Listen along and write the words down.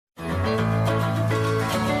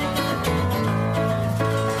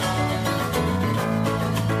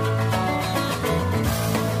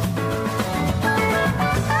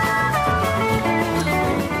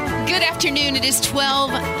is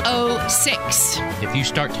 12:06. If you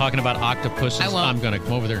start talking about octopuses, I'm going to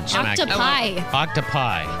come over there and smack you.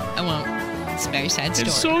 Octopi. I won't. It's a very sad story.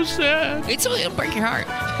 It's so sad. It'll break your heart.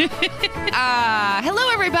 Hello,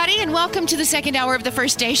 everybody, and welcome to the second hour of the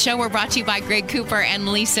First Day Show. We're brought to you by Greg Cooper and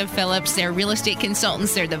Lisa Phillips. They're real estate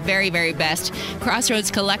consultants. They're the very, very best.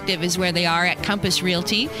 Crossroads Collective is where they are at Compass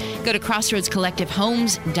Realty. Go to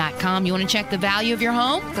crossroadscollectivehomes.com. You want to check the value of your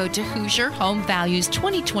home? Go to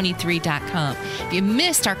HoosierHomeValues2023.com. If you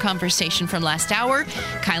missed our conversation from last hour,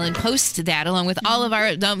 Kylan posts that along with all of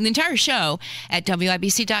the entire show at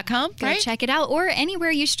WIBC.com. Go check it out, or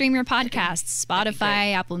anywhere you stream your podcasts,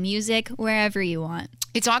 Spotify, Apple Music, wherever you want.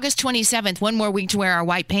 It's August 27th, one more week to wear our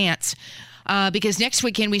white pants. Because next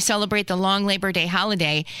weekend we celebrate the long Labor Day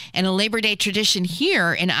holiday, and a Labor Day tradition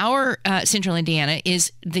here in our central Indiana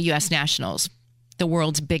is the U.S. Nationals, the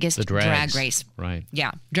world's biggest drag race. Right.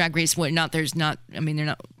 Yeah, drag race. They're not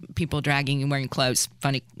people dragging and wearing clothes,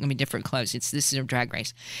 different clothes. This is a drag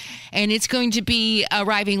race. And it's going to be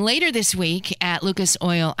arriving later this week at Lucas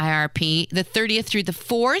Oil IRP, the 30th through the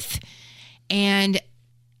 4th. And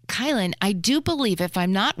Kylan, I do believe, if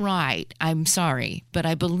I'm not right, I'm sorry, but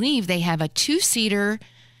I believe they have a 2-seater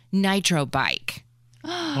nitro bike.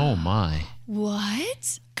 Oh, my.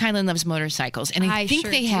 What? Kylan loves motorcycles. And I think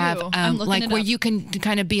they have, where you can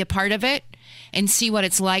kind of be a part of it and see what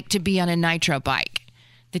it's like to be on a nitro bike.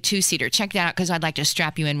 The 2-seater. Check that out, because I'd like to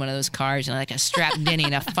strap you in one of those cars, and I'd like to strap Denny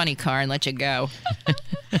in a funny car and let you go.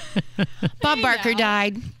 Bob Barker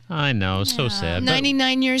died. I know. So sad.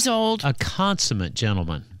 99 years old. A consummate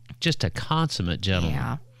gentleman. Just a consummate gentleman.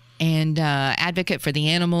 Yeah. And advocate for the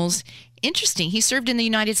animals. Interesting. He served in the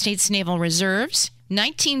United States Naval Reserves,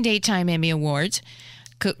 19 Daytime Emmy Awards,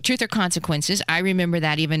 Truth or Consequences. I remember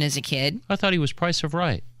that even as a kid. I thought he was Price of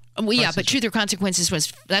Right. Well, yeah, but Truth or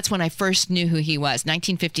Consequences that's when I first knew who he was,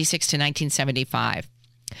 1956 to 1975.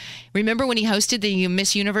 Remember when he hosted the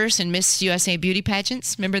Miss Universe and Miss USA beauty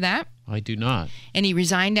pageants? Remember that? I do not. And he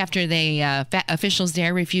resigned after the officials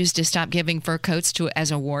there refused to stop giving fur coats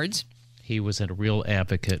as awards. He was a real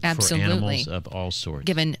advocate for animals of all sorts.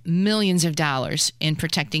 Given millions of dollars in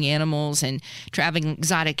protecting animals and Traveling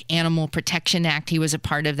Exotic Animal Protection Act. He was a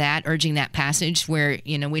part of that, urging that passage where,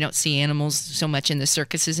 we don't see animals so much in the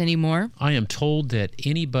circuses anymore. I am told that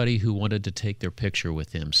anybody who wanted to take their picture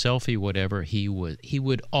with him, selfie, whatever, he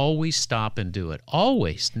would always stop and do it.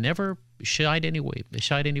 Always. Never shied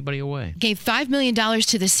anybody away. Gave $5 million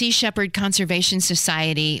to the Sea Shepherd Conservation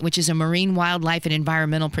Society, which is a marine wildlife and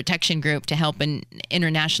environmental protection group to help in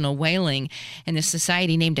international whaling. And the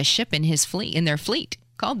society named a ship in their fleet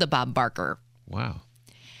called the Bob Barker. Wow.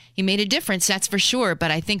 He made a difference, that's for sure.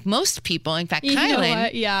 But I think most people, in fact, Kylan. You know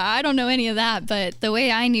what? Yeah, I don't know any of that. But the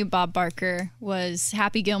way I knew Bob Barker was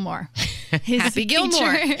Happy Gilmore. Happy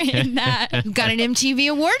Gilmore. In that. Got an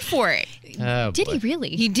MTV award for it. Oh, did he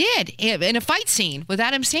really? He did, in a fight scene with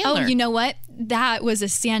Adam Sandler. Oh, you know what? That was a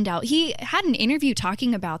standout. He had an interview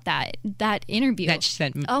talking about that interview. Gosh.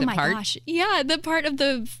 Yeah, the part of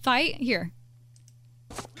the fight. Here.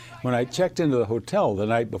 When I checked into the hotel the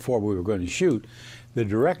night before we were going to shoot, the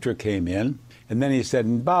director came in, and then he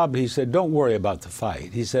said, Bob, don't worry about the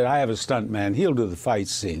fight. He said, I have a stunt man. He'll do the fight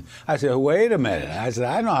scene. I said, wait a minute. I said,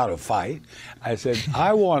 I know how to fight. I said,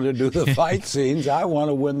 I want to do the fight scenes. I want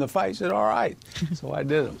to win the fight. He said, all right. So I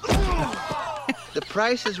did them. The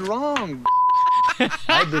price is wrong.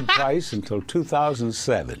 I did Price until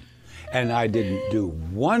 2007, and I didn't do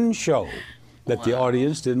one show that the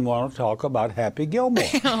audience didn't want to talk about Happy Gilmore.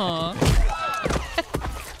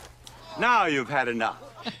 Now you've had enough.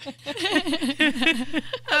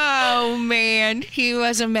 Oh, man. He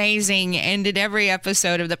was amazing. Ended every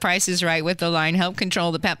episode of The Price is Right with the line, help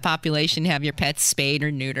control the pet population, have your pets spayed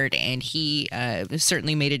or neutered. And he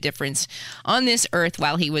certainly made a difference on this earth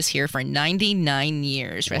while he was here for 99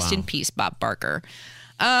 years. Rest in peace, Bob Barker.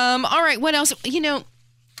 All right, what else?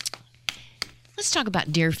 Let's talk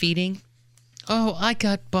about deer feeding. Oh, I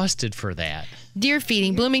got busted for that. Deer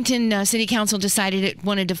feeding. Bloomington City Council decided it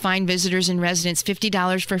wanted to fine visitors and residents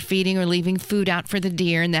 $50 for feeding or leaving food out for the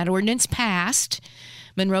deer, and that ordinance passed.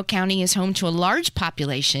 Monroe County is home to a large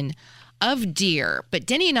population of deer. But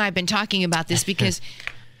Denny and I have been talking about this because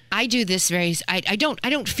I do this I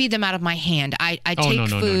don't feed them out of my hand. I take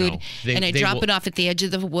food and I drop it off at the edge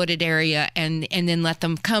of the wooded area and then let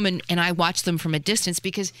them come and I watch them from a distance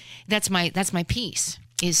because that's my peace.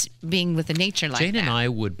 Is being with the nature like Jane that. and I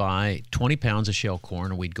would buy 20 pounds of shell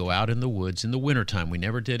corn, and we'd go out in the woods in the wintertime. We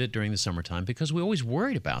never did it during the summertime because we always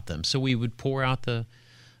worried about them. So we would pour out the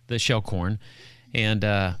shell corn, and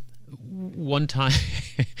one time.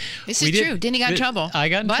 This is true. Didn't he got in trouble? I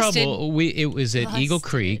got in Busted. trouble. It was at Eagle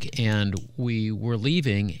Creek, and we were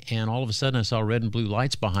leaving, and all of a sudden I saw red and blue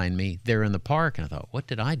lights behind me there in the park, and I thought, what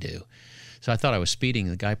did I do? So I thought I was speeding,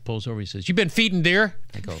 and the guy pulls over. He says, "You been feeding deer?"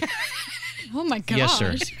 I go, "Oh my gosh." "Yes,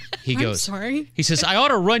 sir." He goes, "Sorry." He says, "I ought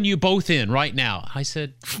to run you both in right now." I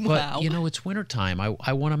said, "But, Wow. it's wintertime.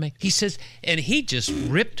 I want to make..." He says, and he just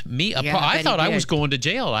ripped me apart. Yeah, I thought he I did. was going to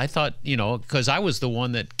jail. I thought, because I was the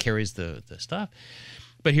one that carries the stuff.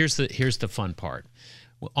 But here's the fun part.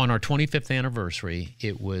 On our 25th anniversary,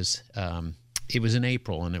 it was in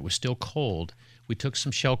April, and it was still cold. We took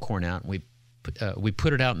some shell corn out, and we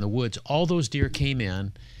put it out in the woods. All those deer came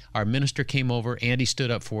in. Our minister came over. Andy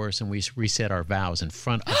stood up for us, and we reset our vows in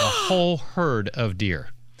front of a whole herd of deer.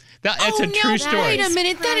 That's a true story. Wait a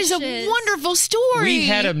minute. That is a wonderful story. We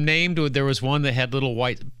had him named. There was one that had little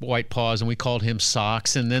white paws, and we called him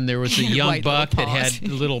Socks. And then there was a young buck that had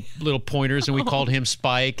little pointers, and we called him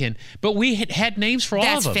Spike. But we had names for all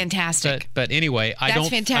of them. That's fantastic. But anyway, I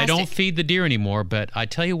don't feed the deer anymore. But I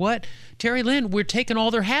tell you what, Terri Lynn, we're taking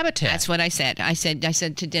all their habitat. That's what I said. I said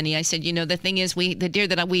to Denny, I said, the thing is, the deer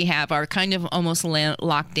that we have are kind of almost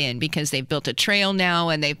locked in because they've built a trail now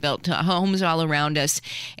and they've built homes all around us.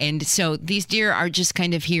 And so these deer are just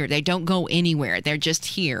kind of here. They don't go anywhere. They're just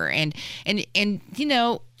here. And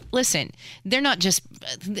listen, they're not just.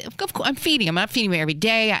 I'm feeding them. I'm feeding them every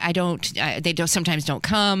day. They sometimes don't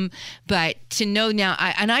come. But to know now,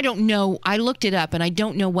 I don't know. I looked it up, and I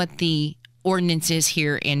don't know what the ordinance is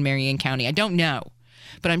here in Marion County. I don't know.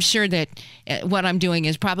 But I'm sure that what I'm doing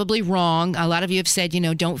is probably wrong. A lot of you have said,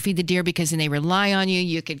 don't feed the deer because then they rely on you.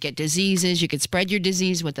 You could get diseases. You could spread your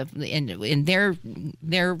disease in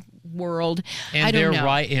their world. And I don't they're know.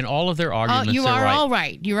 right in all of their arguments. You are all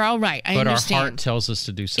right. You're all right. I understand. But our heart tells us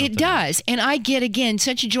to do something. It does. And I get, again,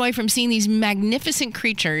 such a joy from seeing these magnificent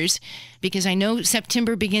creatures, because I know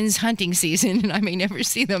September begins hunting season and I may never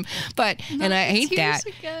see them, and I hate that.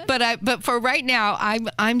 But for right now,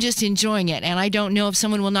 I'm just enjoying it, and I don't know if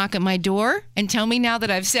someone will knock at my door and tell me now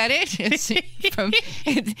that I've said it.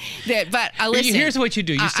 But listen. Here's what you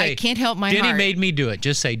do. You say, I can't help my Denny heart. made me do it.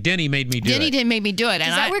 Just say, Denny made me do it. Denny didn't make me do it. Does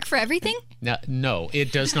that work for everything? No,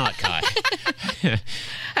 it does not, Kai.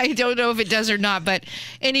 I don't know if it does or not, but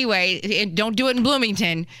anyway, don't do it in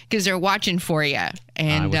Bloomington because they're watching for you.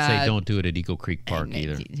 And I would say don't do it at Eagle Creek Park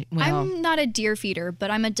either. Well, I'm not a deer feeder, but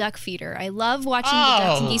I'm a duck feeder. I love watching the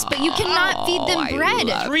ducks and geese, but you cannot feed them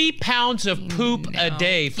bread. 3 pounds of poop a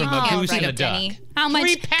day from a goose and a duck. Denny. How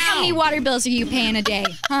many water bills are you paying a day?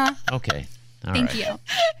 Huh? Okay. Thank you.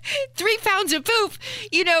 3 pounds of poop.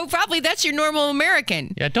 Probably that's your normal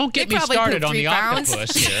American. Yeah, don't get me started on the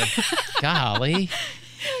octopus here. Golly.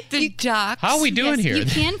 The ducks. How are we doing here? You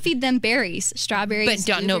can feed them berries, strawberries, but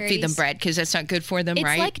don't feed them blueberries. bread because that's not good for them,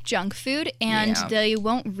 right? It's like junk food, and they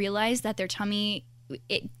won't realize that their tummy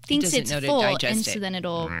thinks it's full, and so then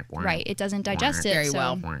it doesn't digest it very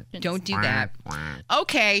well. Don't do that.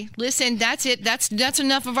 Okay, listen, that's it. That's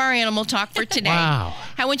enough of our animal talk for today. Wow.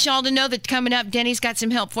 I want y'all to know that coming up, Denny's got some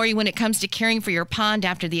help for you when it comes to caring for your pond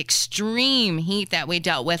after the extreme heat that we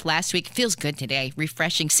dealt with last week. Feels good today,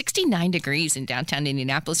 refreshing. 69 degrees in downtown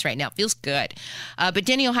Indianapolis right now. Feels good. But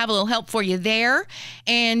Denny will have a little help for you there,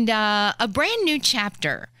 and a brand new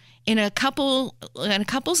chapter in a couple's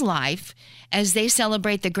life as they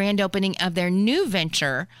celebrate the grand opening of their new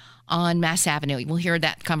venture on Mass Avenue. We'll hear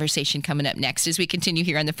that conversation coming up next as we continue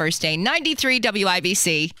here on the first day. 93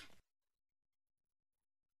 WIBC.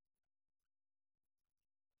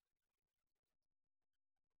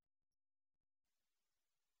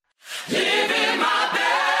 Living my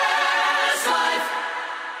best life.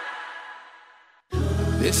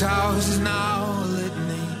 This house is now a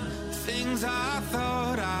litany. Things I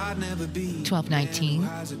thought I'd never be. 12:19.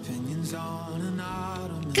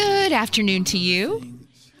 Good afternoon to you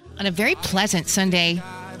on a very pleasant Sunday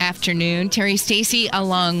afternoon. Terri, Stacy,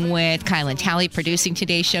 along with Kyle and Tally, producing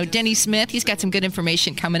today's show. Denny Smith, he's got some good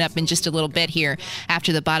information coming up in just a little bit here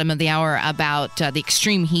after the bottom of the hour about the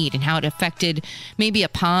extreme heat and how it affected maybe a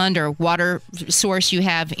pond or water source you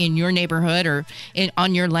have in your neighborhood or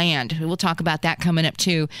on your land. We'll talk about that coming up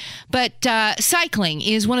too. But cycling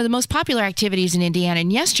is one of the most popular activities in Indiana.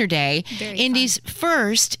 And yesterday, Indy's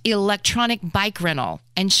first electronic bike rental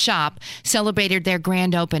and shop celebrated their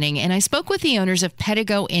grand opening. And I spoke with the owners of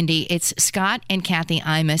Pedigo Indy. It's Scott and Kathy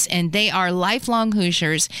Imus, and they are lifelong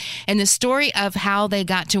Hoosiers. And the story of how they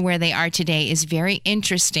got to where they are today is very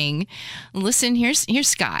interesting. Listen, here's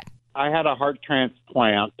Scott. I had a heart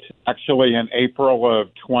transplant actually in April of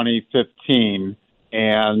 2015,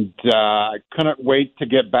 and I couldn't wait to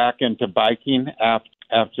get back into biking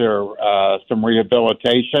after some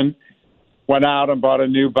rehabilitation. went out and bought a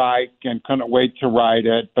new bike and couldn't wait to ride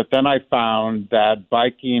it. But then I found that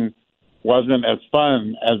biking wasn't as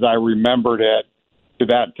fun as I remembered it to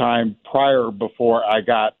that time prior, before I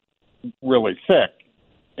got really sick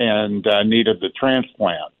and needed the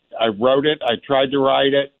transplant. I rode it. I tried to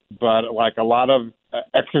ride it, but like a lot of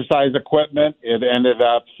exercise equipment, it ended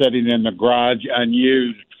up sitting in the garage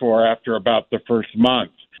unused for after about the first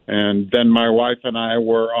month. And then my wife and I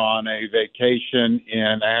were on a vacation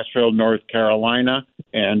in Asheville, North Carolina,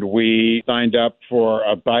 and we signed up for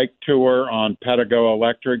a bike tour on Pedigo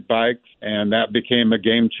electric bikes, and that became a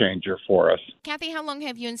game changer for us. Kathy, how long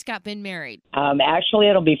have you and Scott been married? Actually,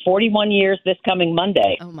 it'll be 41 years this coming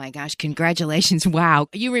Monday. Oh, my gosh. Congratulations. Wow.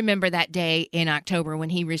 You remember that day in October when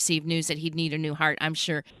he received news that he'd need a new heart, I'm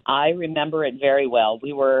sure. I remember it very well.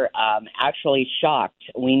 We were actually shocked.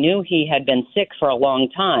 We knew he had been sick for a long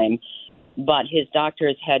time, but his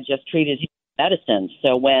doctors had just treated him with medicine.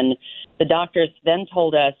 So when the doctors then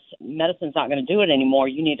told us, medicine's not going to do it anymore,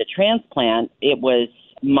 you need a transplant, it was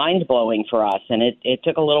mind-blowing for us, and it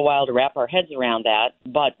took a little while to wrap our heads around that.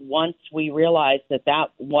 But once we realized that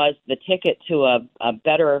that was the ticket to a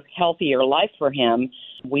better, healthier life for him,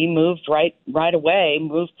 we moved right away,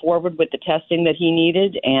 moved forward with the testing that he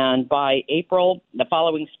needed, and by April, the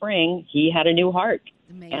following spring, he had a new heart.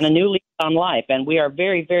 Amazing. And a new lease on life. And we are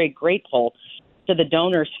very, very grateful to the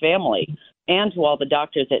donor's family and to all the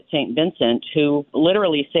doctors at St. Vincent who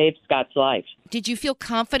literally saved Scott's life. Did you feel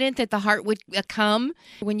confident that the heart would come?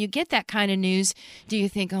 When you get that kind of news, do you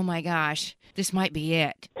think, oh my gosh, this might be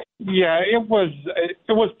it? Yeah, it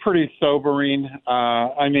was pretty sobering.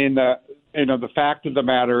 The fact of the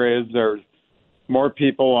matter is there's more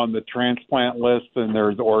people on the transplant list than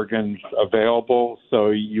there's organs available, so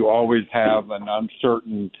you always have an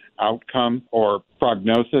uncertain outcome or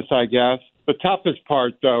prognosis, I guess. The toughest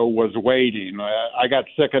part, though, was waiting. I got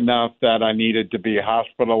sick enough that I needed to be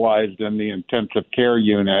hospitalized in the intensive care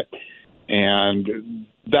unit, and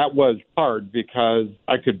that was hard because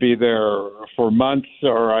I could be there for months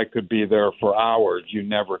or I could be there for hours. You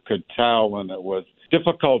never could tell, and it was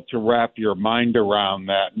difficult to wrap your mind around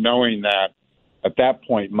that, knowing that at that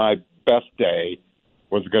point my best day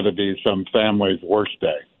was going to be some family's worst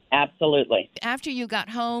day. Absolutely. After you got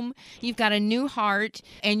home, you've got a new heart,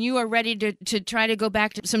 and you are ready to try to go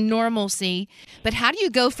back to some normalcy. But how do you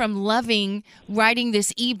go from loving riding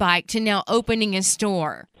this e-bike to now opening a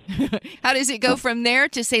store? How does it go from there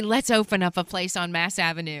to say, let's open up a place on Mass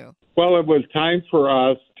Avenue? Well, it was time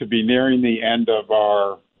for us to be nearing the end of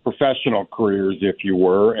our professional careers, if you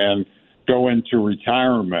were, and go into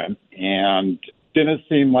retirement. And didn't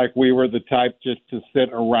seem like we were the type just to sit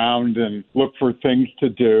around and look for things to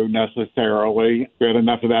do necessarily. We had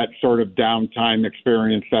enough of that sort of downtime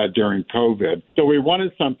experience that during COVID. So we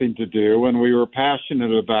wanted something to do, and we were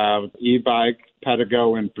passionate about e-bikes,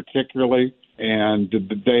 Pedigo in particularly, and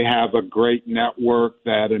they have a great network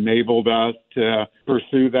that enabled us to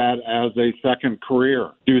pursue that as a second career,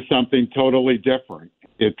 do something totally different.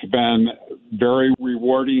 It's been very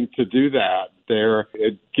rewarding to do that.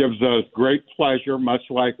 It gives us great pleasure, much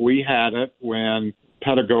like we had it when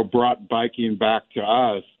Pedigo brought biking back to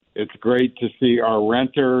us. It's great to see our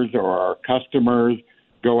renters or our customers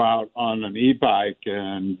go out on an e-bike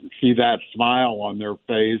and see that smile on their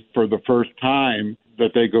face for the first time,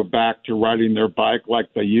 that they go back to riding their bike like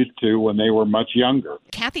they used to when they were much younger.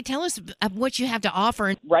 Kathy, tell us what you have to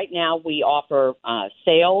offer. Right now we offer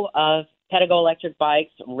sale of Pedigo electric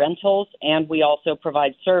bikes, rentals, and we also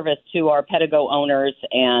provide service to our Pedigo owners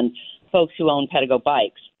and folks who own Pedigo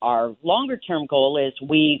bikes. Our longer-term goal is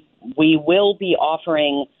we will be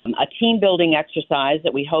offering a team-building exercise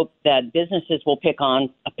that we hope that businesses will pick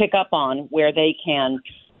up on, where they can.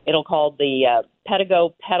 It'll call the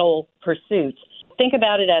Pedigo Pedal Pursuit. Think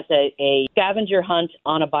about it as a scavenger hunt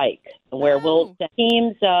on a bike, where we'll send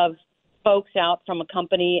teams of folks out from a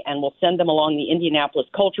company and we'll send them along the Indianapolis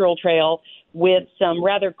Cultural Trail with some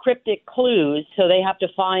rather cryptic clues. So they have to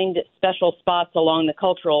find special spots along the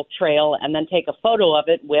cultural trail and then take a photo of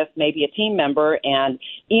it with maybe a team member and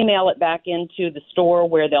email it back into the store,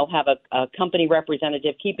 where they'll have a company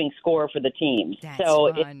representative keeping score for the teams.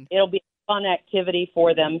 So it'll be fun activity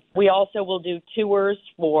for them. We also will do tours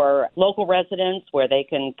for local residents where they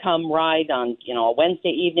can come ride on, a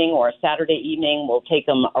Wednesday evening or a Saturday evening. We'll take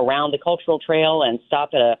them around the cultural trail and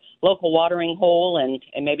stop at a local watering hole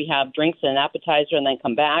and maybe have drinks and an appetizer and then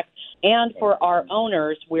come back. And for our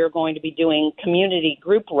owners, we're going to be doing community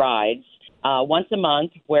group rides once a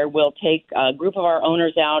month, where we'll take a group of our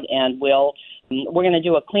owners out and we're going to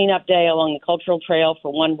do a cleanup day along the cultural trail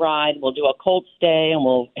for one ride. We'll do a Colts day, and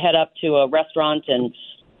we'll head up to a restaurant and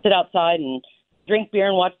sit outside and drink beer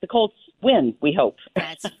and watch the Colts win, we hope.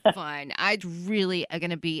 That's fun. It's really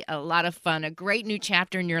going to be a lot of fun. A great new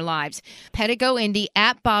chapter in your lives. Pedigo Indy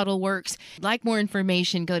at BottleWorks. Like more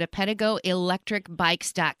information, go to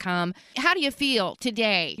PedigoElectricBikes.com. How do you feel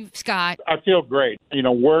today, Scott? I feel great.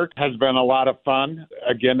 Work has been a lot of fun.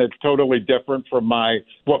 Again, it's totally different from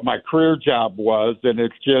what my career job was, and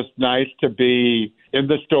it's just nice to be in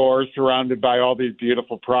the store surrounded by all these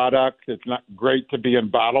beautiful products. It's not great to be in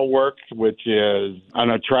BottleWorks, which is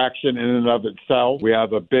an attraction in and of itself. We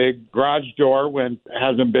have a big garage door when it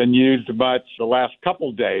hasn't been used much the last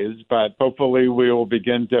couple days, but hopefully we will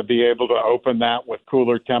begin to be able to open that with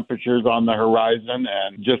cooler temperatures on the horizon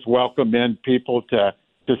and just welcome in people to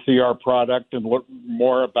see our product and learn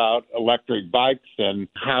more about electric bikes and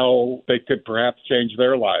how they could perhaps change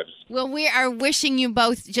their lives. Well, we are wishing you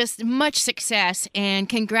both just much success and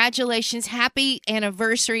congratulations. Happy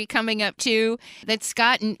anniversary coming up, too. That's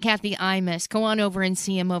Scott and Kathy Imus. Go on over and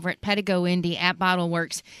see them over at Pedigo Indy at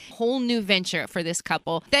BottleWorks. Whole new venture for this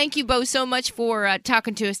couple. Thank you both so much for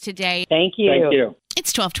talking to us today. Thank you. Thank you.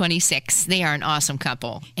 It's 12:26. They are an awesome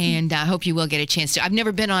couple, and I hope you will get a chance to. I've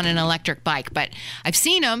never been on an electric bike, but I've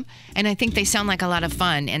seen them, and I think they sound like a lot of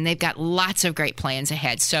fun, and they've got lots of great plans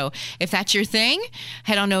ahead. So if that's your thing,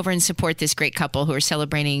 head on over and support this great couple who are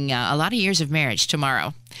celebrating a lot of years of marriage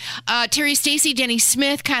tomorrow. Terri, Stacy, Denny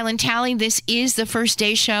Smith, Kylan Talley. This is the First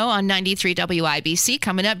Day Show on 93 WIBC.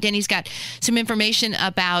 Coming up, Denny's got some information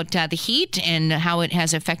about the heat and how it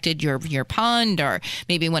has affected your pond or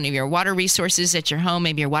maybe one of your water resources at your home,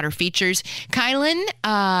 maybe your water features. Kylan,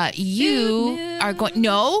 you are going...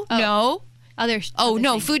 No. Others.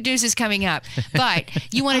 No, Food News is coming up. But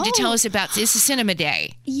you wanted to tell us about... It's a cinema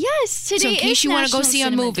day. Yes, today is So in case you want to go see a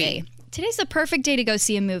movie... Day. Today's the perfect day to go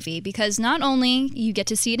see a movie because not only you get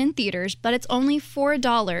to see it in theaters, but it's only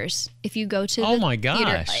 $4 if you go to the Oh my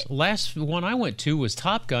theater. gosh. Last one I went to was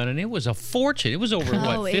Top Gun, and it was a fortune. It was over,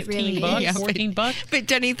 $15, $14? But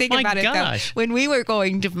Denny, think about it, though. When we were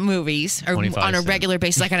going to movies or on a regular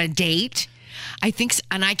basis, like on a date... I think,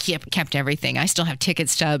 and I kept everything. I still have ticket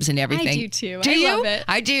stubs and everything. I do too. Do you? Love it.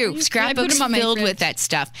 I do. Scrapbooks filled with that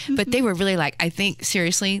stuff. But they were really I think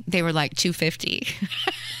seriously, they were like $2.50.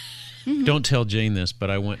 Don't tell Jane this, but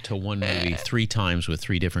I went to one movie 3 times with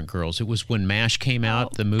 3 different girls. It was when MASH came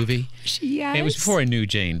out, the movie. Yes. It was before I knew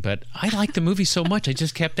Jane, but I liked the movie so much, I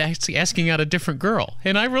just kept asking out a different girl,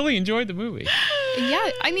 and I really enjoyed the movie. Yeah,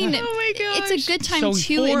 I mean, it's a good time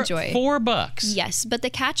to enjoy. $4. Yes, but the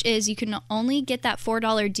catch is you can only get that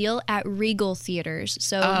 $4 deal at Regal Theaters.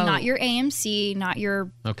 So not your AMC, not your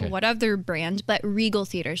what other brand, but Regal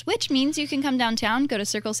Theaters, which means you can come downtown, go to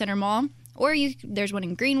Circle Center Mall, or there's one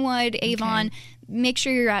in Greenwood, Avon. Okay. Make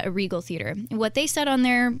sure you're at a Regal Theater. What they said on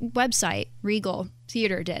their website, Regal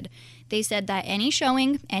Theater did, they said that any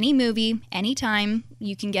showing, any movie, anytime,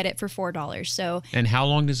 you can get it for $4. So. And how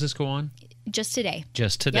long does this go on? Just today.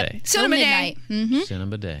 Just today. Yep. Cinema Day. Mm-hmm.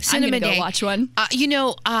 Cinema Day. I'm going to go watch one.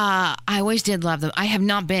 I always did love them. I have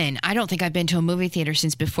not been. I don't think I've been to a movie theater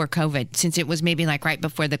since before COVID, since it was maybe right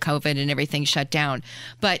before the COVID and everything shut down.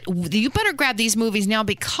 But you better grab these movies now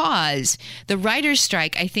because the writer's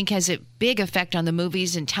strike, I think, has a big effect on the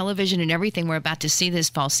movies and television and everything we're about to see this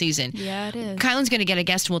fall season. Yeah, it is. Kylan's going to get a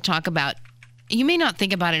guest we'll talk about. You may not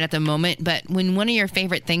think about it at the moment, but when one of your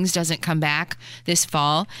favorite things doesn't come back this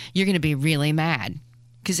fall, you're going to be really mad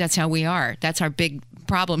because that's how we are. That's our big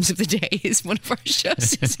problems of the day is one of our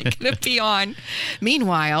shows isn't going to be on.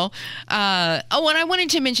 Meanwhile, and I wanted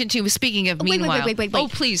to mention too, speaking of meanwhile. Wait. Oh,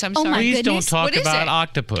 please, I'm sorry. Please don't talk about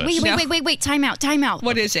octopus. Wait. Time out.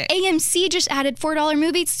 What is it? AMC just added $4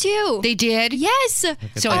 movies too. They did? Yes. So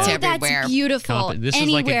it's everywhere. That's beautiful. This is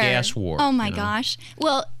like a gas war. Oh my gosh.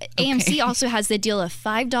 Well, AMC also has the deal of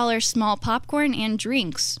 $5 small popcorn and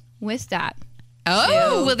drinks with that.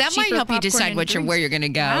 Oh, well, that might help you decide where you're going to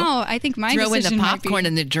go. Wow, I think my throw in the popcorn might be...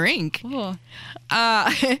 and the drink. Cool. And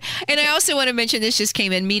I also want to mention this just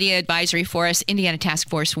came in media advisory for us. Indiana Task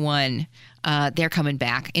Force 1. They're coming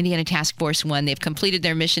back. Indiana Task Force 1. They've completed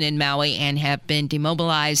their mission in Maui and have been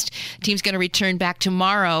demobilized. The team's going to return back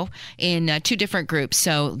tomorrow in 2 different groups,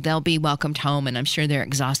 so they'll be welcomed home. And I'm sure they're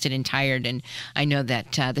exhausted and tired. And I know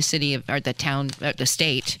that the state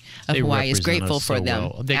of Hawaii is grateful for them.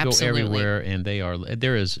 Well. They Absolutely. go everywhere, and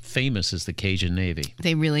they're as famous as the Cajun Navy.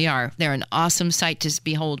 They really are. They're an awesome sight to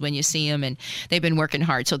behold when you see them, and they've been working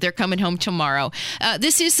hard. So they're coming home tomorrow.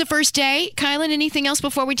 This is the first day. Kylan, anything else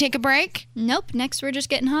before we take a break? Nope. Next, we're just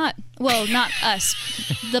getting hot. Well, not us.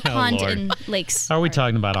 The pond and lakes. Are we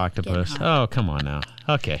talking about octopus? Oh, come on now.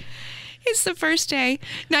 Okay. It's the first day.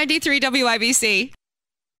 93 WIBC.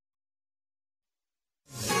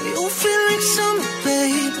 You feel like summer,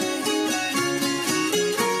 babe.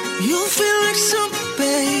 You feel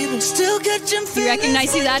You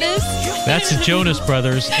recognize who that is? That's the Jonas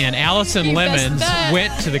Brothers, and Allison You best Lemons bet.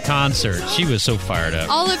 went to the concert. She was so fired up.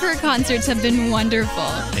 All of her concerts have been wonderful.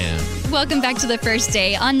 Yeah. Welcome back to the first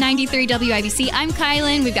day on 93 WIBC. I'm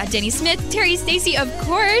Kylan. We've got Denny Smith, Terri, Stacy, of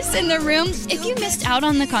course, in the room. If you missed out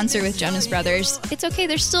on the concert with Jonas Brothers, it's okay.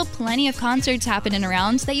 There's still plenty of concerts happening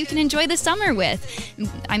around that you can enjoy the summer with.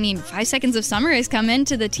 I mean, 5 Seconds of Summer is coming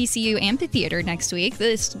to the TCU Amphitheater next week,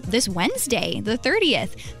 this Wednesday, the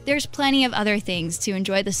 30th. There's plenty of other things to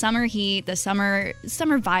enjoy the summer heat, the summer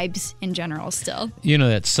vibes in general still. You know,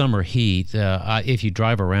 that summer heat, if you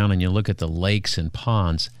drive around and you look at the lakes and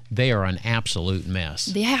ponds, they are an absolute mess.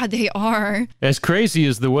 Yeah, they are. As crazy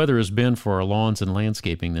as the weather has been for our lawns and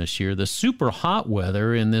landscaping this year, the super hot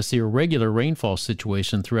weather and this irregular rainfall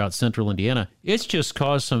situation throughout central Indiana, it's just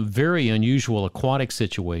caused some very unusual aquatic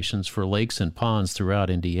situations for lakes and ponds throughout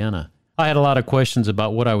Indiana. I had a lot of questions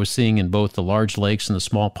about what I was seeing in both the large lakes and the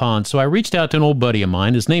small ponds, so I reached out to an old buddy of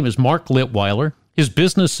mine. His name is Mark Litweiler. His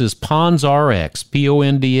business is Ponds RX,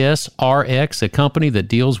 Ponds RX, a company that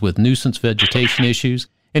deals with nuisance vegetation issues.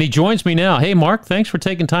 And he joins me now. Hey, Mark, thanks for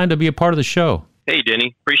taking time to be a part of the show. Hey,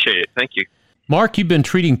 Denny. Appreciate it. Thank you. Mark, you've been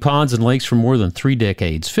treating ponds and lakes for more than 3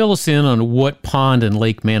 decades. Fill us in on what pond and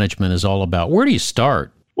lake management is all about. Where do you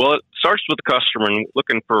start? Well, it starts with the customer and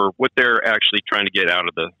looking for what they're actually trying to get out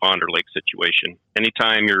of the pond or lake situation.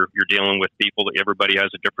 Anytime you're dealing with people, everybody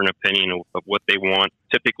has a different opinion of what they want.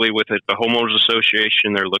 Typically with the homeowners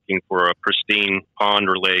association, they're looking for a pristine pond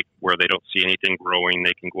or lake where they don't see anything growing.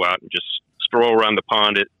 They can go out and just stroll around the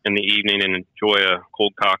pond in the evening and enjoy a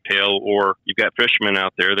cold cocktail. Or you've got fishermen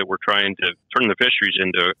out there that we're trying to turn the fisheries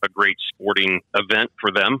into a great sporting event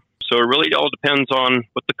for them. So it really all depends on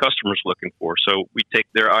what the customer's looking for. So we take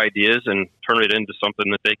their ideas and turn it into something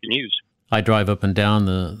that they can use. I drive up and down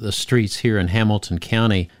the streets here in Hamilton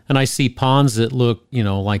County, and I see ponds that look,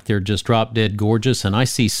 like they're just drop dead gorgeous, and I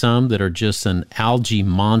see some that are just an algae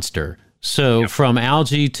monster. So from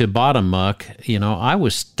algae to bottom muck, I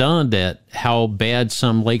was stunned at how bad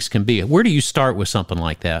some lakes can be. Where do you start with something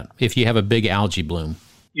like that if you have a big algae bloom?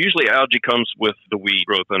 Usually algae comes with the weed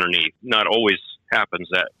growth underneath. Not always happens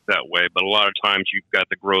that way, but a lot of times you've got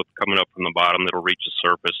the growth coming up from the bottom that'll reach the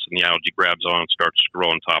surface and the algae grabs on and starts to grow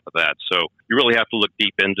on top of that. So you really have to look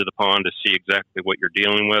deep into the pond to see exactly what you're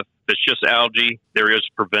dealing with. If it's just algae, there is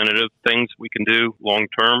preventative things we can do long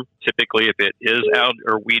term. Typically, if it is algae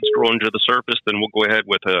or weeds growing to the surface, then we'll go ahead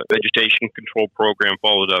with a vegetation control program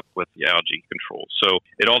followed up with the algae control. So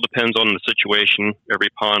it all depends on the situation.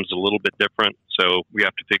 Every pond is a little bit different. So we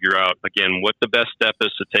have to figure out, again, what the best step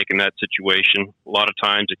is to take in that situation. A lot of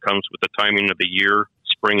times it comes with the timing of the year.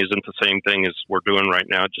 Spring isn't the same thing as we're doing right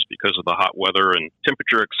now just because of the hot weather and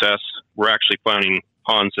temperature excess. We're actually finding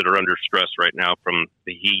ponds that are under stress right now from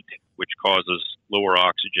the heat, which causes lower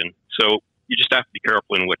oxygen. So you just have to be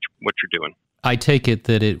careful in what you're doing. I take it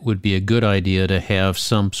that it would be a good idea to have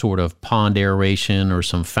some sort of pond aeration or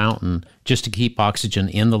some fountain just to keep oxygen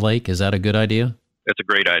in the lake. Is that a good idea? That's a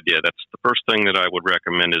great idea. That's the first thing that I would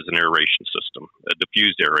recommend is an aeration system, a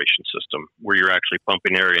diffused aeration system, where you're actually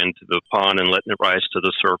pumping air into the pond and letting it rise to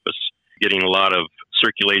the surface, getting a lot of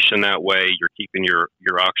circulation that way. You're keeping your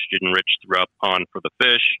oxygen rich throughout the pond for the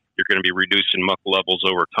fish. You're going to be reducing muck levels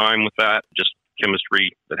over time with that, just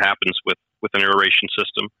chemistry that happens with an aeration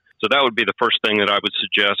system. So that would be the first thing that I would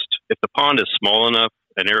suggest. If the pond is small enough,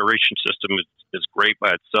 an aeration system is great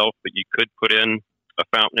by itself, but you could put in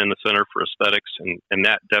a fountain in the center for aesthetics, and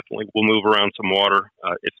that definitely will move around some water.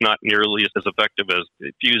 It's not nearly as effective as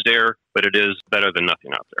diffused air, but it is better than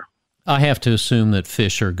nothing out there. I have to assume that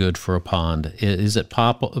fish are good for a pond. Is it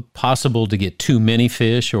possible to get too many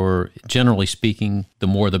fish, or generally speaking, the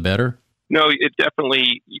more the better? No, you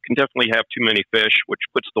can definitely have too many fish, which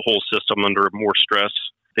puts the whole system under more stress.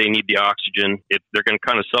 They need the oxygen. They're going to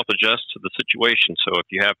kind of self-adjust to the situation. So if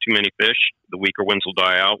you have too many fish, the weaker ones will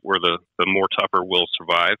die out, where the more tougher will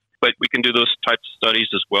survive. But we can do those types of studies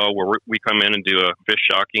as well, where we come in and do a fish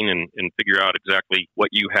shocking and figure out exactly what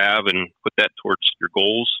you have and put that towards your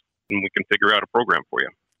goals, and we can figure out a program for you.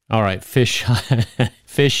 All right, fish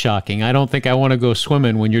shocking. I don't think I want to go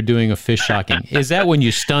swimming when you're doing a fish shocking. Is that when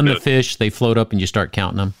you stun the fish, they float up, and you start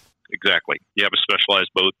counting them? Exactly. You have a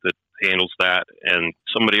specialized boat that handles that, and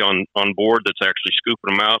somebody on board that's actually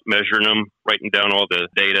scooping them out, measuring them, writing down all the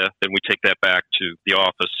data. Then we take that back to the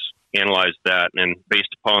office, analyze that, and based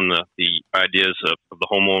upon the ideas of the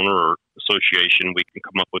homeowner or association, we can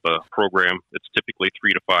come up with a program that's typically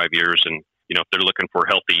 3 to 5 years. And if they're looking for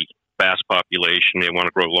healthy bass population, they want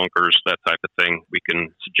to grow lunkers, that type of thing, we can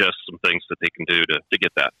suggest some things that they can do to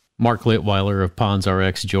get that. Mark Litweiler of Ponds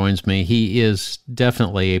RX joins me. He is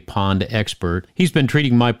definitely a pond expert. He's been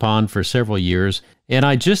treating my pond for several years, and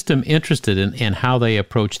I just am interested in how they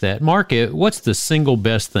approach that. Mark, what's the single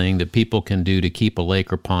best thing that people can do to keep a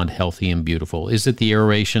lake or pond healthy and beautiful? Is it the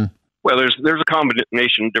aeration? Well, there's a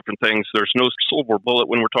combination of different things. There's no silver bullet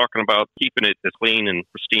when we're talking about keeping it as clean and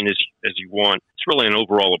pristine as you want. It's really an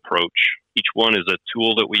overall approach. Each one is a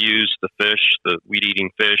tool that we use: the fish, the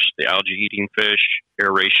weed-eating fish, the algae-eating fish,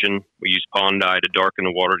 aeration. We use pond dye to darken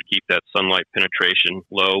the water to keep that sunlight penetration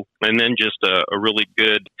low. And then just a really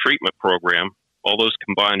good treatment program. All those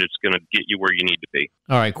combined, it's going to get you where you need to be.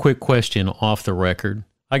 All right, quick question off the record.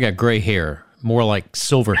 I got gray hair, more like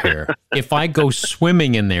silver hair. If I go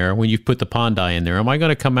swimming in there when you've put the pond dye in there, am I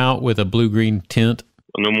going to come out with a blue-green tint?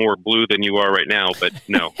 No more blue than you are right now, but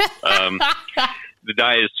no. The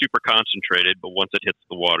dye is super concentrated, but once it hits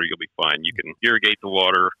the water, you'll be fine. You can irrigate the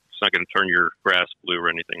water. It's not going to turn your grass blue or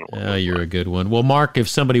anything. You're a good one. Well, Mark, if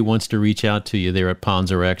somebody wants to reach out to you there at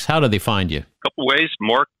Ponds RX, how do they find you? A couple ways.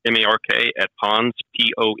 Mark, M-A-R-K, at Ponds,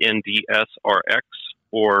 P-O-N-D-S-R-X,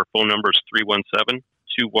 or phone number is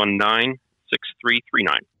 317-219-6339.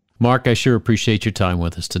 Mark, I sure appreciate your time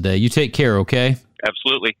with us today. You take care, okay?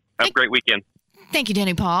 Absolutely. Have a great weekend. Thank you,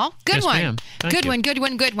 Denny Paul. Good yes, one. Ma'am. Good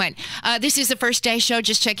one. This is the first day show,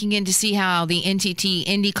 just checking in to see how the NTT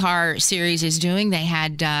IndyCar series is doing. They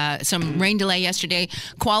had some rain delay yesterday.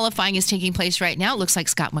 Qualifying is taking place right now. It looks like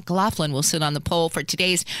Scott McLaughlin will sit on the pole for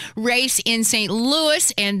today's race in St.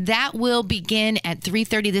 Louis, and that will begin at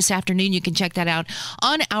 3:30 this afternoon. You can check that out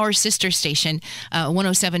on our sister station,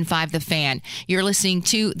 107.5 The Fan. You're listening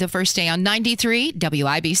to The First Day on 93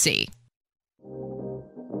 WIBC.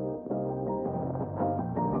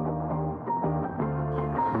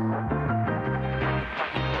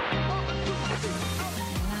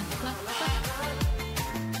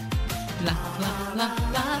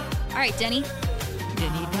 All right, Denny.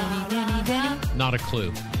 Denny. Not a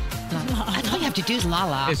clue. That's all you have to do is la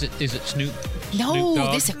la. Is it Snoop? No, Snoop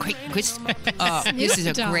Dogg? this is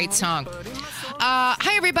a great song.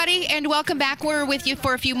 Hi, everybody, and welcome back. We're with you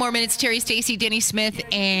for a few more minutes. Terri, Stacy, Denny Smith,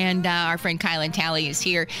 and our friend Kylan Talley is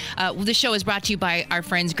here. The show is brought to you by our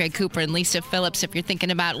friends Greg Cooper and Lisa Phillips. If you're thinking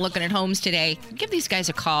about looking at homes today, give these guys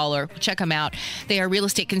a call or check them out. They are real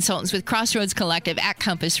estate consultants with Crossroads Collective at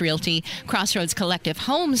Compass Realty,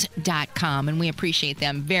 crossroadscollectivehomes.com, and we appreciate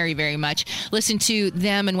them very, very much. Listen to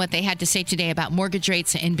them and what they had to say today about mortgage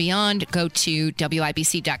rates and beyond. Go to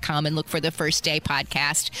WIBC.com and look for the First Day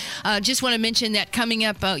podcast. Just want to mention that coming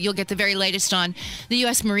up, you'll get the very latest on the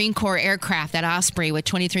U.S. Marine Corps aircraft, that Osprey with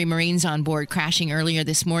 23 Marines on board, crashing earlier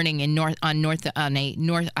this morning on a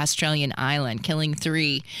North Australian island, killing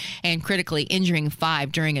 3 and critically injuring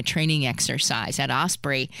 5 during a training exercise. That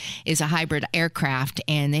Osprey is a hybrid aircraft,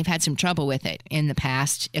 and they've had some trouble with it in the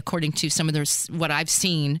past, according to some of what I've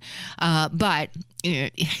seen. But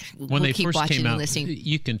when they keep first watching came out, and listening.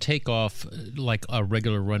 You can take off like a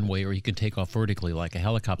regular runway, or you can take off vertically like a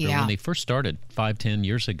helicopter. Yeah. When they first started 5-10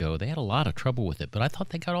 years ago, they had a lot of trouble with it, but I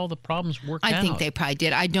thought they got all the problems worked out. I think they probably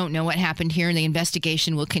did. I don't know what happened here, and the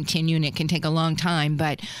investigation will continue, and it can take a long time.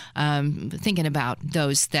 But thinking about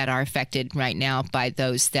those that are affected right now by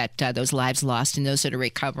those lives lost and those that are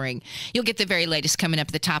recovering, you'll get the very latest coming up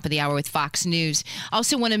at the top of the hour with Fox News.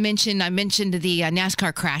 Also want to mention, I mentioned the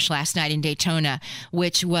NASCAR crash last night in Daytona,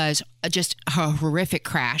 which was just a horrific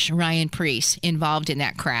crash. Ryan Preece involved in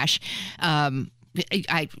that crash.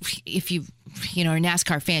 If you are a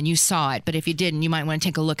NASCAR fan, you saw it, but if you didn't, you might want to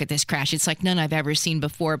take a look at this crash. It's like none I've ever seen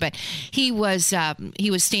before. But he was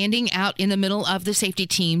standing out in the middle of the safety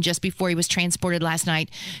team just before he was transported last night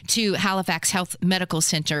to Halifax Health Medical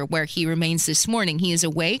Center, where he remains this morning. He is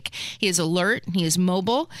awake, he is alert, he is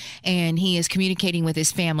mobile, and he is communicating with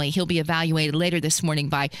his family. He'll be evaluated later this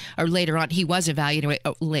morning later on. He was evaluated.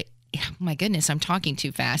 My goodness, I'm talking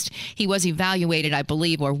too fast. He was evaluated, I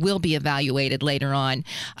believe, or will be evaluated later on.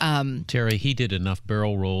 Terry, he did enough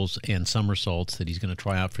barrel rolls and somersaults that he's going to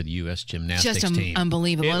try out for the U.S. gymnastics team.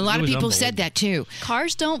 Unbelievable. A lot of people said that, too.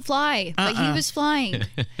 Cars don't fly, but he was flying.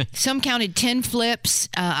 Some counted 10 flips.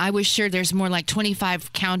 I was sure there's more like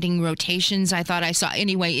 25 counting rotations I thought I saw.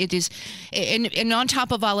 Anyway, it is. And on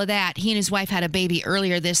top of all of that, he and his wife had a baby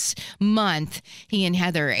earlier this month, he and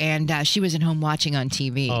Heather, and she was at home watching on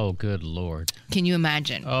TV. Oh, good Lord. Can you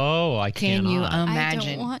imagine? Oh, I cannot. Can you imagine?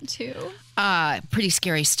 I don't want to. Pretty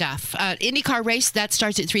scary stuff. IndyCar race, that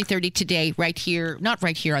starts at 3:30 today, right here, not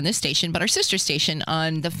right here on this station, but our sister station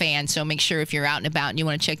on The Fan. So make sure if you're out and about and you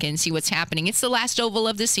want to check in and see what's happening. It's the last oval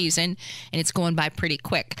of the season, and it's going by pretty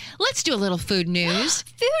quick. Let's do a little food news.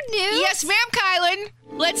 Food news? Yes, ma'am, Kylan.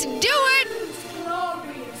 Let's do it.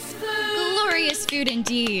 Glorious food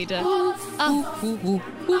indeed.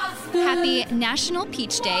 Happy National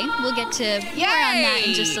Peach Day. We'll get to more on that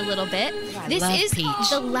in just a little bit. This is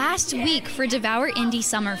the last week for Devour Indie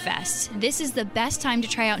Summerfest. This is the best time to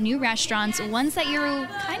try out new restaurants, ones that you're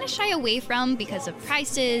kind of shy away from because of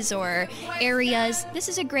prices or areas. This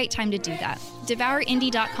is a great time to do that.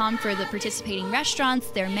 DevourIndie.com for the participating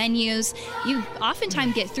restaurants, their menus. You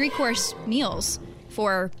oftentimes get 3-course meals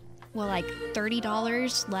for, well, like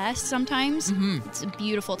 $30 less sometimes. It's a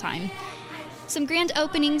beautiful time. Some grand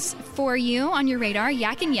openings for you on your radar.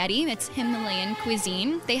 Yak and Yeti. It's Himalayan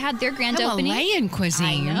cuisine. They had their grand opening. Himalayan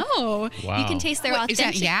cuisine. I know. Wow. You can taste their authentic. Is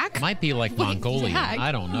that yak? Might be like Mongolian. Yak.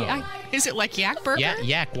 I don't know. Yak. Is it like yak burger?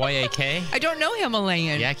 Yak, Y-A-K? I don't know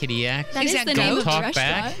Himalayan. Yakety yak. That Is is that the goat? name of the Talk restaurant.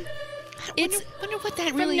 back. It's wonder what that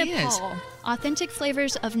from really Nepal. Authentic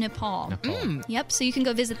flavors of Nepal. Yep, so you can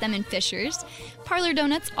go visit them in Fishers. Parlor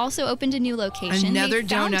Donuts also opened a new location. Another They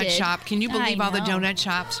donut founded- shop. Can you believe I all the know. donut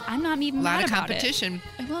shops? I'm not even A lot mad of about competition.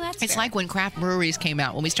 It. Well, that's It's fair. like when craft breweries came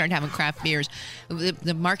out. When we started having craft beers,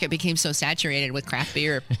 the market became so saturated with craft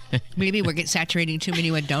beer. Maybe we're getting saturating too many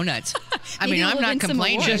with donuts. I Maybe mean, we'll I'm not win some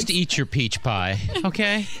complaining. awards. Just eat your peach pie,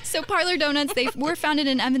 okay? So Parlor Donuts, they were founded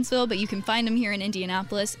in Evansville, but you can find them here in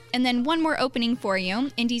Indianapolis. And then one more opening for you.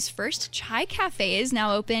 Indy's first chai cafe is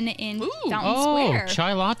now open in Fountain Square.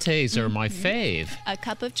 Chai lattes are my fave. A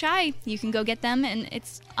cup of chai. You can go get them, and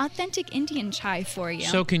it's authentic Indian chai for you.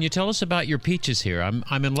 So can you tell us about your peaches here?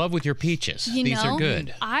 I'm in love with your peaches. You These know, are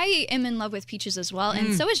good. I am in love with peaches as well,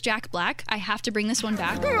 and so is Jack Black. I have to bring this one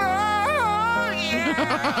back.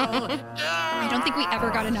 I don't think we ever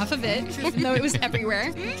got enough of it, even though it was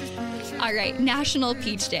everywhere. All right, National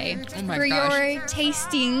Peach Day. Oh my for gosh. your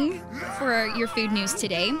tasting for your food news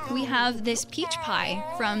today, we have this peach pie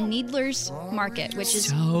from Needler's Market, which is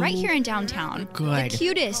So right here in downtown. good. The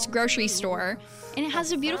cutest grocery store. And it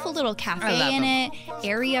has a beautiful little I cafe love in them. it,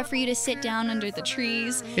 area for you to sit down under the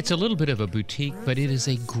trees. It's a little bit of a boutique, but it is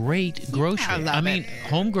a great grocery. I love mean, it.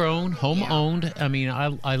 homegrown, home-owned. I mean,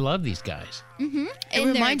 I love these guys. It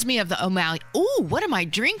reminds me of the O'Malley. Ooh, what am I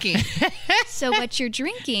drinking? So what you're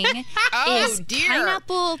drinking Oh, is dear.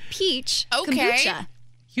 pineapple peach Okay. kombucha.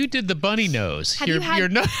 You did the bunny nose. Have you had- You're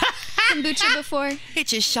not. Kombucha before? It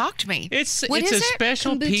just shocked me. It's What it's is a it?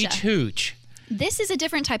 special Kombucha. peach hooch. This is a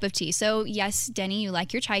different type of tea. So yes, Denny, you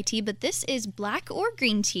like your chai tea, but this is black or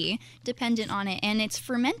green tea, dependent on it, and it's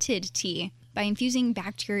fermented tea by infusing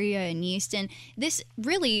bacteria and yeast. And this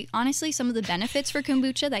really, honestly, some of the benefits for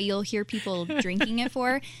kombucha that you'll hear people drinking it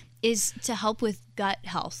for is to help with gut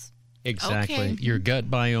health. Exactly. Okay. Your gut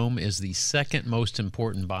biome is the second most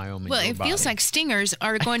important biome in Well, your it body. feels like stingers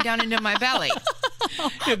are going down into my belly.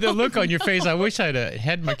 The look on your face, I wish I'd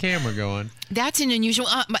had my camera going. That's an unusual.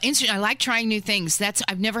 I like trying new things.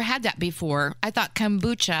 I've never had that before. I thought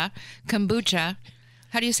kombucha.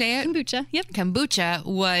 How do you say it? Kombucha, yep. Kombucha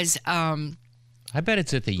was I bet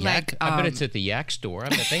it's at the yak. Like, I bet it's at the yak store. I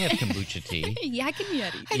bet they have kombucha tea. Yak and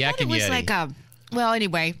Yeti. I Yak thought it and was Yeti. like well,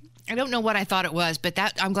 anyway, I don't know what I thought it was, but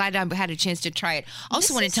I'm glad I had a chance to try it.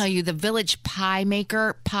 Also want to tell you the Village Pie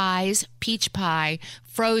Maker pies, peach pie,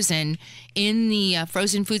 frozen in the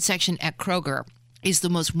frozen food section at Kroger is the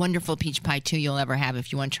most wonderful peach pie too you'll ever have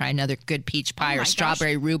if you want to try another good peach pie my or gosh.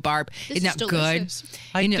 strawberry rhubarb. This Isn't is that delicious.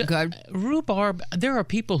 good? Isn't it good? Rhubarb. There are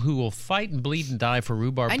people who will fight and bleed and die for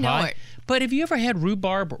rhubarb I know pie. it. But have you ever had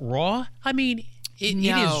rhubarb raw? I mean, it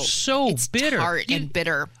No, is so it's bitter. tart and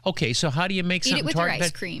bitter. Okay, so how do you make Eat it something with tart? your and ice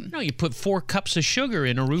bitter? cream. No, you put 4 cups of sugar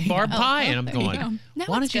in a rhubarb pie, and I'm there you going. go. That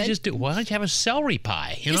Why one's don't you good. just do? Why don't you have a celery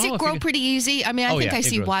pie? You Does know, it if grow you- pretty easy? I mean, I Oh, think yeah, I it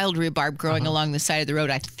see grows. wild rhubarb growing along the side of the road.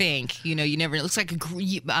 I think it looks like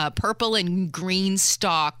a purple and green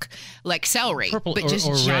stalk, like celery, Purple but or, just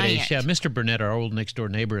or giant. reddish. Yeah, Mr. Burnett, our old next door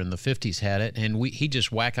neighbor in the 50s, had it, and he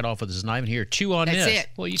just whack it off with his knife and here, chew on That's this. it.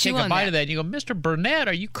 Well, you Chew take a on bite that. of that, and you go, Mr. Burnett,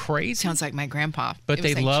 are you crazy? Sounds like my grandpa. But It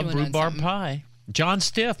was they like love chewing on rhubarb something. pie. John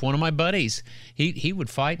Stiff, one of my buddies, he would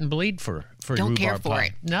fight and bleed for Don't rhubarb care for pie.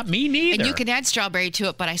 it. Not me neither. And you can add strawberry to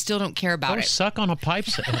it, but I still don't care about Go it. suck on a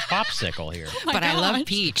popsicle here. But I love gosh.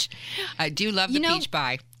 peach. I do love the You know, peach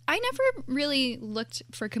pie. I never really looked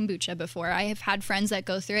for kombucha before. I have had friends that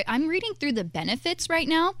go through it. I'm reading through the benefits right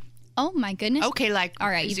now. Oh my goodness. Okay, like All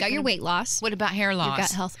right, is you've it got your gonna- weight loss. What about hair Your loss?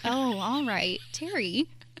 gut health. Oh, all right. Terry.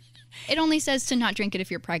 It only says to not drink it if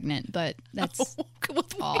you're pregnant, but that's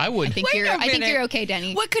all. I would. I think Wait you're a I think minute. you're okay,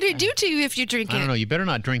 Denny. What could it do to you if you drink I it? don't know. You better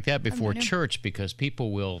not drink that before church because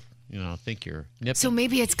people will, think you're nipping. So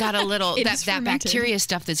maybe it's got a little It that is fermented. bacteria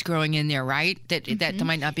stuff that's growing in there, right? That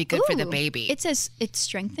might not be good for the Ooh, baby. It says it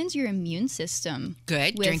strengthens your immune system.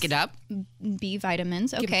 Good. with Drink it up. B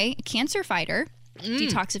vitamins. Okay. Cancer fighter,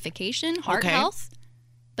 detoxification, heart Okay. health,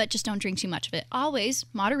 but just don't drink too much of it. Always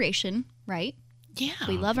moderation, right? Yeah.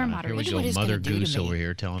 We love our Here moderation. we go, it's Mother gonna do to Goose me. over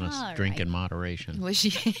here telling us All drink right. in moderation. Was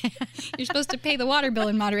she? You're supposed to pay the water bill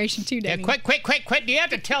in moderation too, Yeah, Danny. quit. Do you have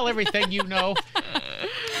to tell everything you know?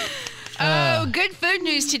 Oh, good food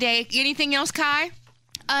news today. Anything else, Kai?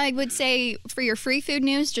 I would say for your free food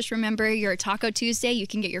news, just remember your Taco Tuesday. You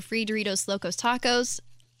can get your free Doritos Locos Tacos.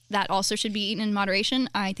 That also should be eaten in moderation.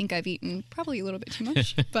 I think I've eaten probably a little bit too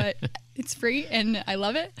much, but it's free and I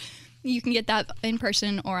love it. You can get that in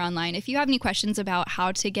person or online. If you have any questions about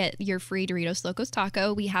how to get your free Doritos Locos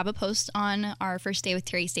Taco, we have a post on our First Day with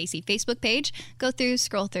Terri Stacy Facebook page. Go through,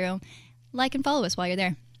 scroll through, like and follow us while you're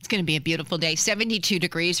there. It's going to be a beautiful day. 72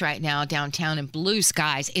 degrees right now downtown and blue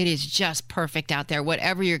skies. It is just perfect out there,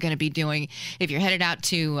 whatever you're going to be doing. If you're headed out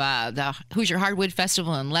to the Hoosier Hardwood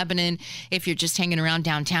Festival in Lebanon, if you're just hanging around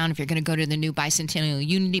downtown, if you're going to go to the new Bicentennial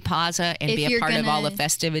Unity Plaza and be a part of all the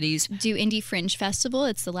festivities. Do Indie Fringe Festival.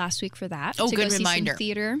 It's the last week for that. Oh, to good go reminder. See some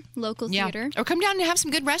theater, local theater. Or come down and have some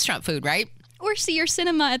good restaurant food, right? Or see your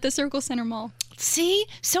cinema at the Circle Center Mall. See?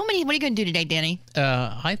 So many. What are you going to do today, Danny?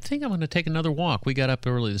 I think I'm going to take another walk. We got up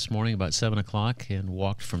early this morning, about 7 o'clock, and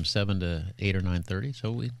walked from 7 to 8 or 9:30.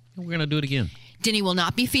 So we're going to do it again. Denny will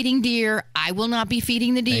not be feeding deer. I will not be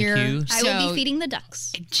feeding the deer. Thank you. I will be feeding the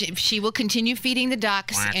ducks. She will continue feeding the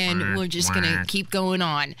ducks, and we're just going to keep going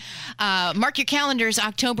on. Mark your calendars,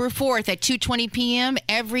 October 4th at 2:20 p.m.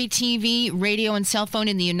 Every TV, radio, and cell phone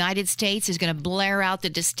in the United States is going to blare out the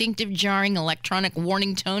distinctive, jarring electronic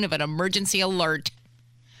warning tone of an emergency alert,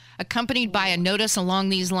 accompanied by a notice along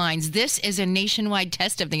these lines. This is a nationwide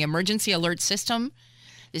test of the emergency alert system.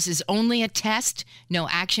 This is only a test. No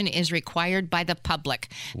action is required by the public.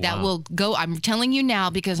 Wow. That will go, I'm telling you now,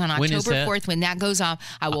 because on When is October that? 4th, when that goes off,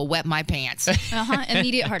 I will wet my pants.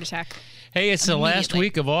 Immediate heart attack. Hey, it's the last Immediately.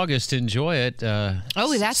 week of August. Enjoy it.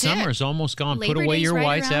 That's Summer's it. almost gone. Labor Put away Day's your right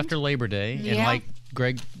whites around. after Labor Day. And Yeah. like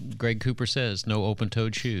Greg Cooper says, no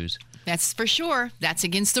open-toed shoes. That's for sure. That's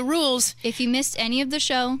against the rules. If you missed any of the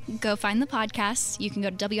show, go find the podcast. You can go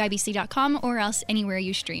to WIBC.com or else anywhere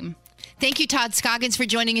you stream. Thank you, Todd Scoggins, for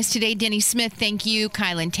joining us today. Denny Smith, thank you.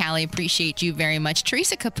 Kylan Talley, appreciate you very much.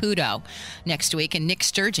 Teresa Caputo next week, and Nick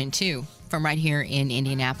Sturgeon, too, from right here in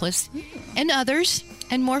Indianapolis. And others,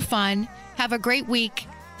 and more fun. Have a great week.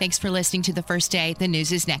 Thanks for listening to The First Day. The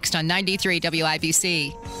news is next on 93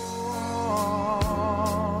 WIBC.